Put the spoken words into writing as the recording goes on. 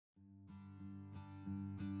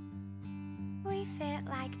We fit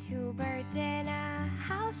like two birds in a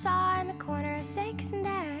house on the corner of 6th and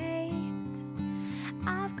 8th.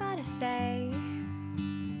 I've gotta say,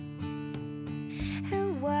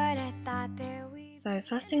 who would have thought that we... So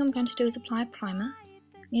first thing I'm going to do is apply a primer.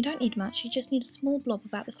 You don't need much, you just need a small blob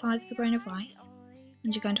about the size of a grain of rice.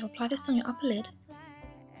 And you're going to apply this on your upper lid.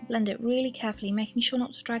 Blend it really carefully, making sure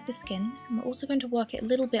not to drag the skin, and we're also going to work it a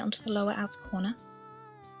little bit onto the lower outer corner.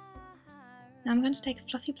 Now I'm going to take a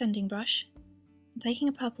fluffy blending brush. Taking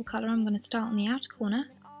a purple colour, I'm going to start on the outer corner,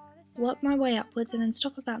 work my way upwards and then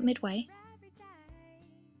stop about midway.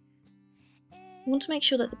 You want to make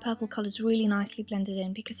sure that the purple colour is really nicely blended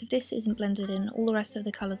in, because if this isn't blended in, all the rest of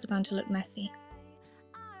the colours are going to look messy.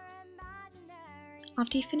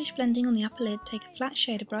 After you finish blending on the upper lid, take a flat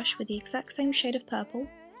shader brush with the exact same shade of purple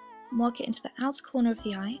and work it into the outer corner of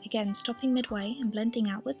the eye, again stopping midway and blending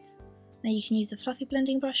outwards. Now you can use a fluffy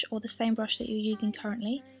blending brush or the same brush that you're using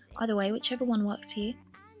currently, either way, whichever one works for you.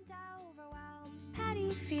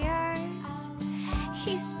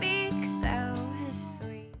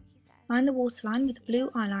 Line the waterline with a blue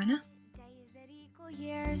eyeliner.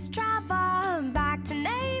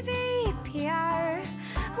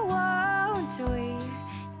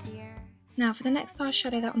 Now for the next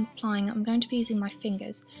eyeshadow that I'm applying, I'm going to be using my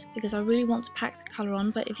fingers because I really want to pack the colour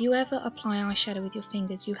on, but if you ever apply eyeshadow with your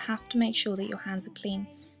fingers, you have to make sure that your hands are clean.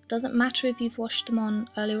 It doesn't matter if you've washed them on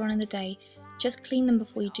earlier on in the day, just clean them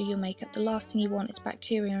before you do your makeup. The last thing you want is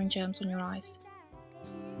bacteria and germs on your eyes.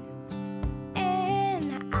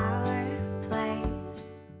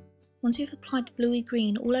 Once you've applied the bluey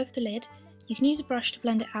green all over the lid, you can use a brush to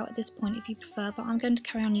blend it out at this point if you prefer, but I'm going to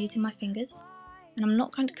carry on using my fingers. And I'm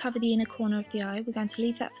not going to cover the inner corner of the eye, we're going to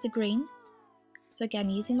leave that for the green. So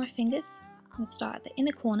again, using my fingers, I'm going to start at the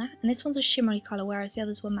inner corner, and this one's a shimmery colour whereas the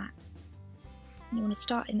others were matte. And you want to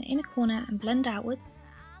start in the inner corner and blend outwards.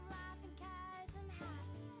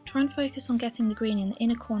 Try and focus on getting the green in the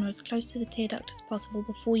inner corner as close to the tear duct as possible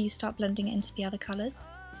before you start blending it into the other colours.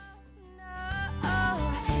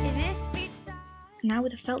 Now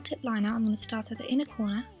with a felt tip liner, I'm going to start at the inner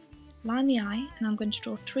corner, line the eye, and I'm going to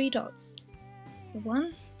draw 3 dots. So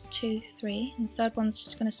 1, 2, 3, and the third one's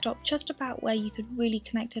just going to stop just about where you could really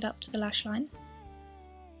connect it up to the lash line.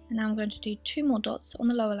 And now I'm going to do 2 more dots on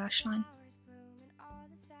the lower lash line.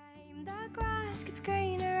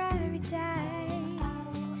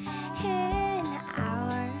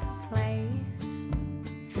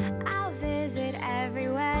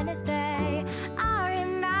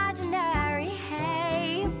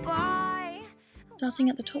 Starting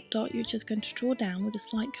at the top dot, you're just going to draw down with a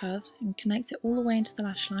slight curve and connect it all the way into the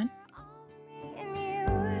lash line.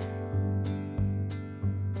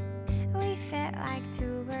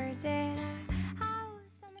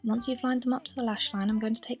 Once you've lined them up to the lash line, I'm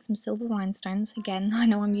going to take some silver rhinestones. Again, I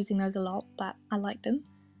know I'm using those a lot, but I like them.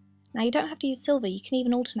 Now you don't have to use silver, you can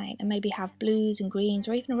even alternate and maybe have blues and greens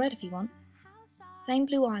or even a red if you want. Same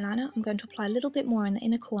blue eyeliner, I'm going to apply a little bit more in the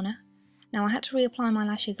inner corner. Now I had to reapply my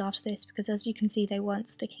lashes after this because as you can see they weren't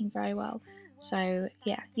sticking very well. So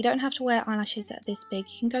yeah, you don't have to wear eyelashes that are this big,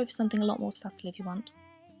 you can go for something a lot more subtle if you want.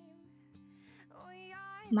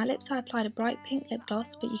 On my lips I applied a bright pink lip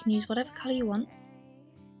gloss, but you can use whatever colour you want.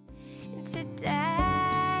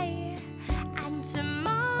 Today and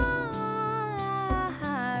tomorrow.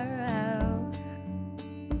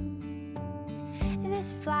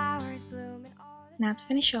 This flower's blooming all the Now to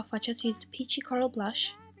finish off I just used a peachy coral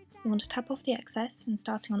blush. You want to tap off the excess and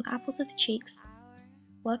starting on the apples of the cheeks,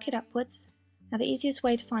 work it upwards. Now the easiest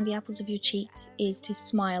way to find the apples of your cheeks is to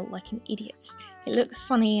smile like an idiot. It looks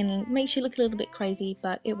funny and makes you look a little bit crazy,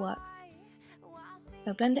 but it works.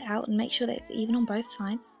 So blend it out and make sure that it's even on both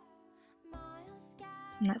sides.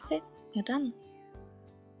 And that's it, you're done.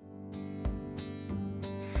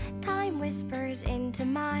 Time whispers into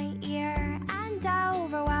my ear and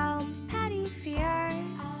overwhelms petty fears.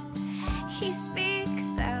 He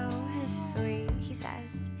speaks so sweet, he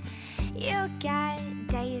says, you'll get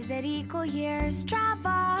days that equal years.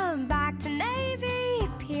 Travel back to Navy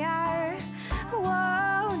Pier,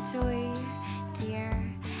 won't we, dear,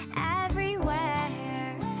 everywhere.